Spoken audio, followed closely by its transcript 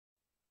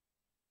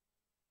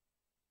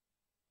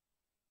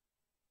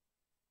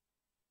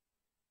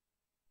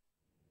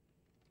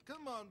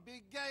Come on,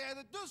 big guy.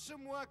 Either do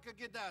some work or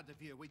get out of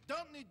here. We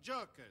don't need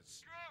jokers.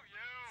 Screw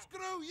you!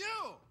 Screw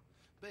you!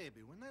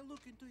 Baby, when I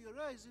look into your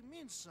eyes, it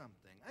means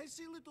something. I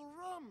see little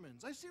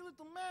Romans. I see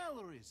little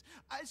Mallorys.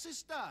 I see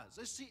stars.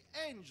 I see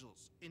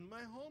angels. In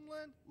my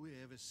homeland, we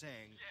have a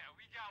saying. Yeah,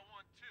 we got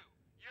one too.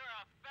 You're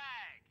a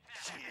fag.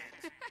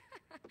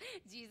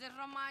 Jesus,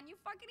 Roman, you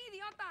fucking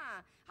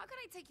idiota. How could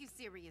I take you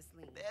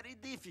seriously? Very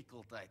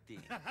difficult, I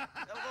think.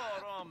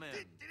 Hello, Roman.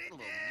 Hello,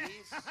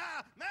 miss.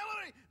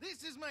 Mallory,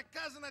 this is my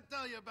cousin I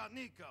tell you about,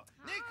 Nico.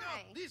 Hi.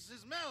 Nico, this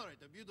is Mallory,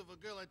 the beautiful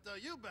girl I tell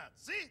you about.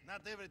 See?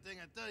 Not everything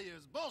I tell you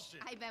is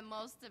bullshit. I bet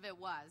most of it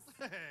was.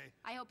 Hey.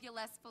 I hope you're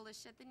less full of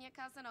shit than your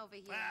cousin over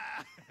here.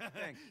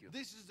 Thank you.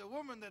 This is the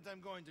woman that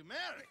I'm going to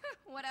marry.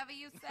 Whatever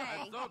you say.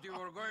 I thought you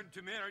were going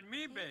to marry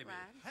me, baby.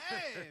 Vlad.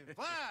 Hey,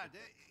 Vlad,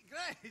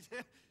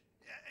 great.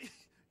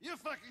 You're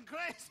fucking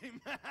crazy,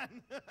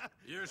 man.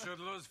 You should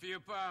lose few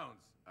pounds.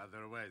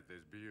 Otherwise,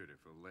 this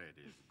beautiful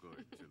lady is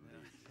going to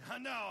leave. I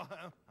know.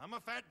 I'm a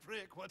fat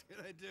prick. What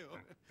can I do?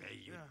 Pay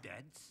you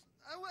debts?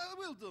 I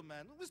will do,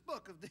 man. We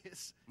spoke of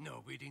this.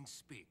 No, we didn't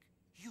speak.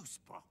 You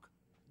spoke.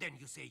 Then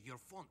you say your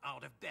phone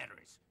out of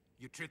batteries.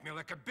 You treat me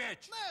like a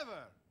bitch.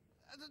 Never.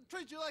 I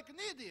treat you like an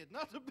idiot,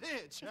 not a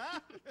bitch, huh?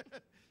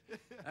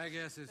 I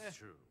guess it's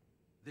true.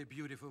 The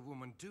beautiful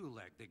women do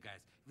like the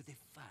guys with a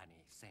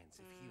funny sense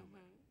of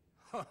humor.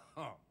 Ho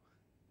ho.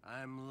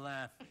 I'm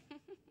laughing.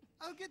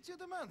 I'll get you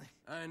the money.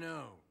 I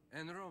know.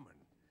 And Roman,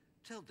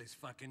 tell this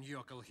fucking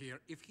yokel here,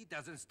 if he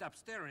doesn't stop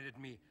staring at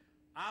me,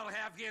 I'll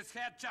have his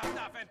head chopped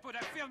off and put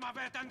a film of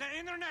it on the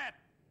internet!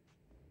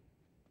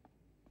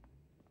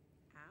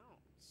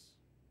 Ouch.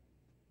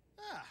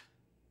 Ah.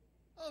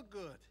 Oh,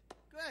 good.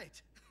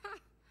 Great.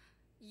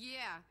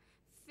 Yeah,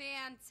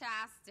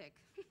 fantastic.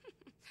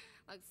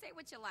 Look, say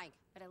what you like,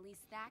 but at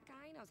least that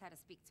guy knows how to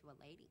speak to a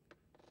lady.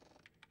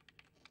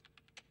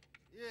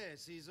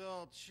 Yes, he's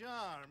all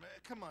charm.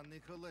 Come on,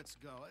 Nico, let's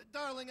go.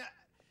 Darling,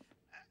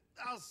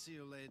 I'll see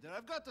you later.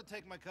 I've got to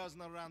take my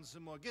cousin around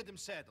some more. Get him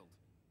settled.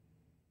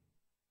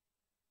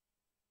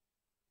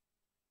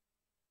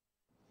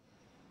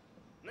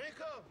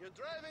 Nico, you're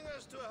driving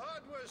us to a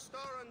hardware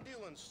store on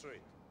Dillon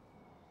Street.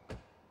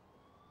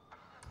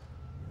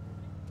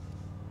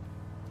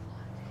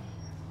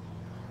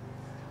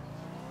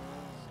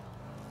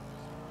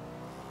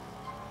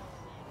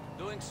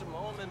 Doing some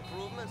home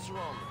improvements,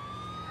 Roman.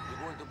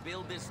 You're going to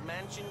build this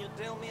mansion you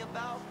tell me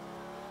about?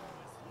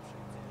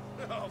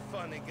 Oh,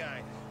 funny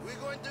guy.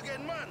 We're going to get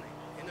money.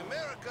 In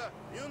America,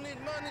 you need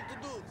money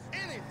to do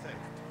anything.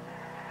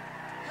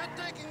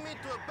 You're taking me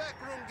to a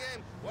backroom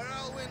game where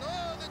I'll win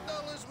all the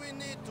dollars we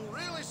need to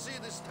really see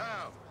this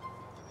town.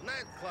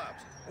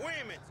 Nightclubs,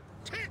 women,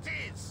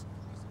 titties!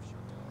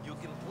 You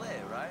can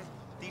play, right?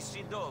 Ti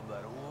si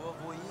dobar u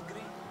ovoj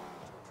igri?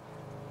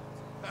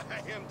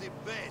 I am the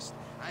best.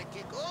 I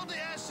kick all the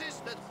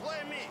asses that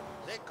play me.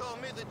 They call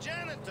me the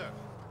janitor.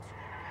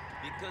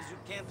 Because you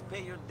can't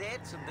pay your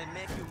debts and they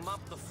make you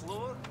mop the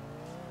floor?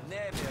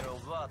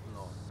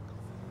 Neverovatno.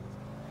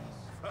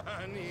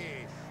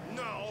 Funny.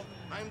 No,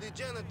 I'm the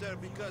janitor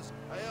because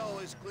I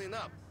always clean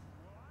up.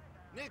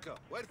 Nico,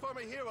 wait for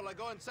me here while I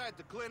go inside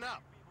to clean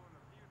up.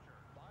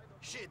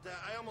 Shit,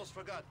 I almost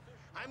forgot.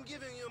 I'm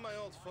giving you my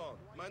old phone.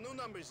 My new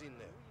number's in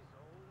there.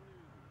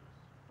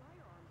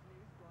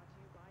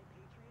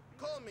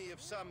 Call me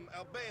if some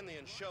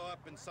Albanians show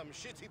up in some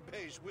shitty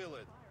beige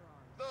Willard.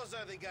 Those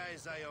are the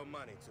guys I owe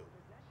money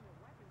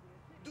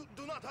to.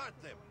 Do not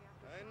hurt them.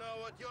 I know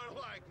what you're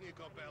like,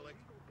 Nico Bellic.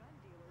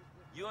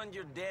 You and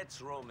your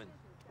debts, Roman.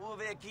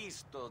 Uvek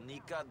isto,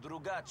 nikad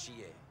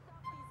drugačije.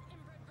 These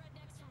inbred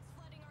rednecks from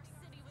flooding our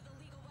city with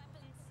illegal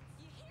weapons.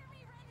 You hear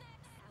me,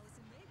 rednecks?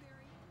 Allison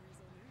Mayberry,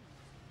 Weasel News.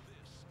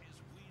 This is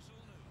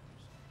Weasel News.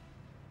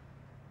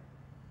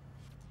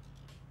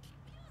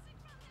 Music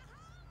from the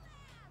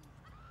homeland!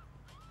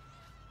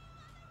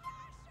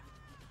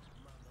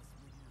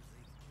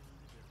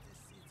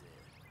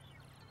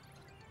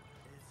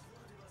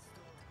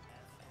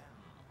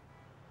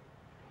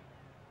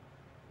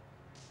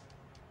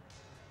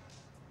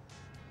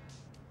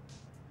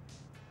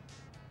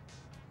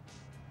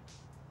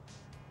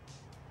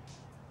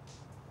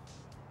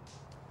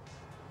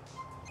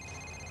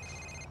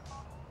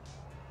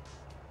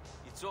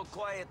 It's so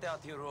quiet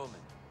out here, Roman.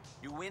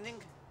 You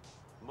winning?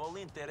 Mol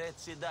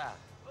interesi da.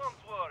 Don't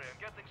worry, I'm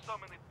getting so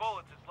many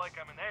bullets it's like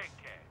I'm an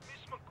AK.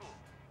 Misma cool.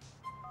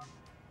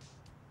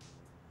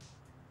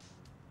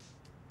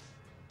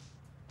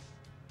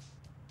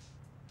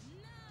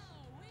 Now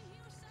we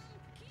hear some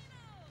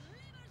Kino,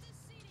 Liberty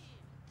City.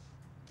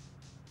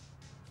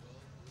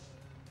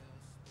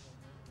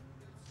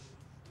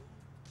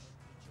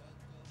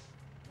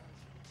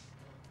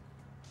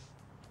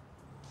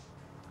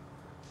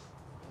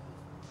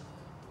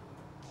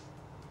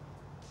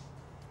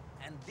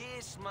 And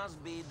this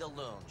must be the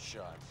loan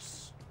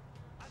sharks.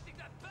 I think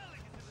that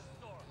Bellic is in the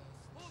store.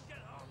 We'll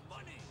get our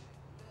money.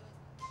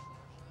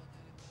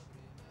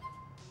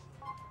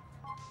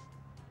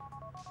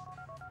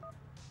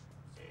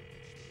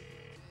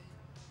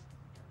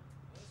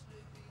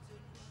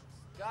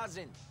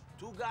 Cousin,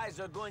 Two guys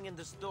are going in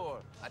the store.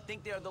 I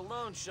think they are the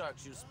loan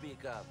sharks you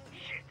speak of.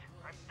 Shit,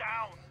 I'm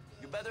down.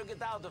 You better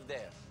get out of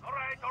there. All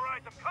right,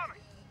 I'm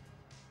coming.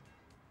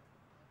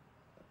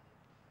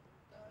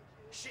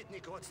 Shit,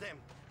 Nico, it's them.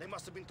 They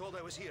must have been told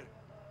I was here.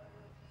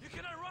 You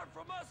cannot run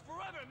from us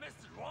forever,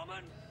 Mr.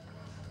 Woman!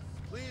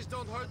 Please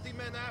don't hurt the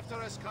men after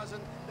us,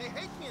 cousin. They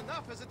hate me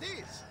enough as it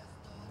is.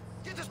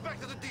 Get us back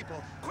to the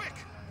depot, quick!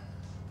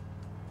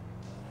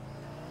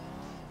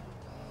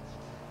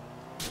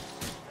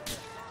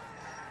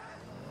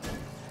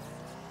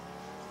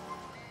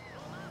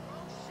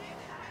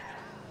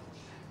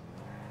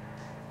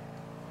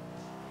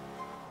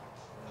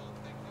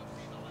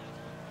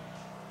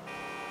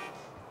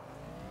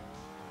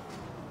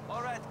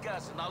 All right,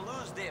 cousin, I'll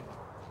lose them.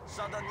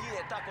 Sada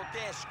nije tako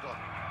teško.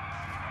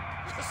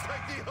 Just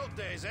like the old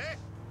days, eh?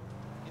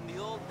 In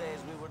the old days,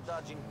 we were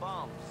dodging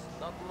bombs,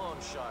 not loan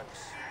sharks.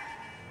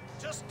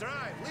 Just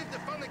drive. Leave the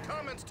funny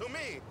comments to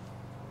me.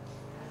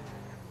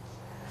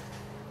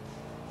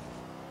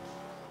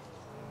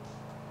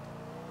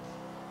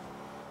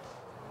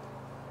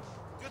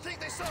 Do you think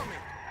they saw me?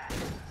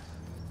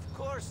 Of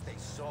course they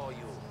saw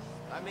you.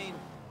 I mean,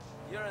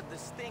 you're a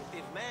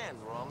distinctive man,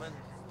 Roman.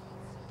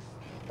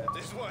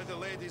 This is why the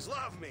ladies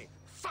love me.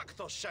 Fuck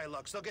those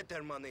Shylocks. They'll get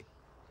their money.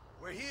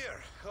 We're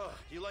here. Oh,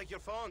 you like your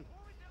phone?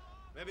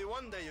 Maybe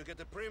one day you'll get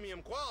a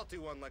premium quality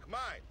one like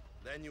mine.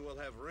 Then you will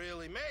have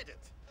really made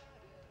it.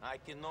 I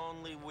can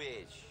only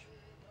wish.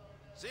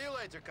 See you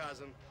later,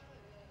 cousin.